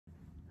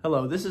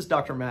Hello, this is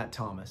Dr. Matt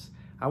Thomas.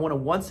 I want to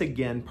once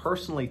again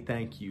personally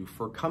thank you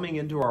for coming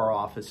into our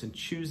office and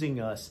choosing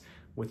us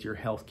with your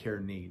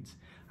healthcare needs.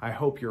 I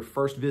hope your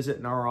first visit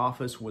in our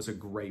office was a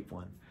great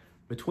one.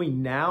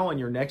 Between now and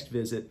your next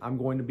visit, I'm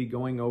going to be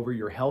going over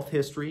your health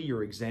history,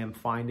 your exam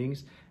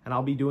findings, and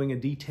I'll be doing a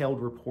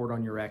detailed report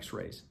on your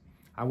x-rays.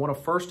 I want to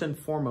first and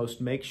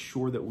foremost make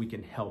sure that we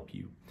can help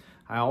you.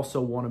 I also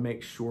want to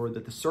make sure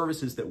that the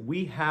services that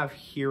we have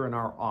here in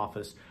our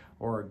office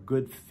are a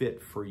good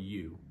fit for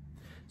you.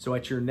 So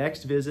at your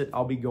next visit,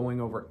 I'll be going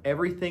over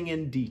everything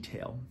in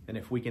detail, and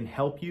if we can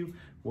help you,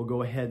 we'll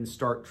go ahead and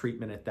start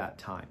treatment at that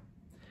time.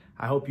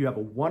 I hope you have a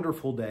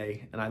wonderful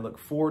day, and I look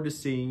forward to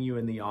seeing you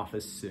in the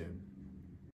office soon.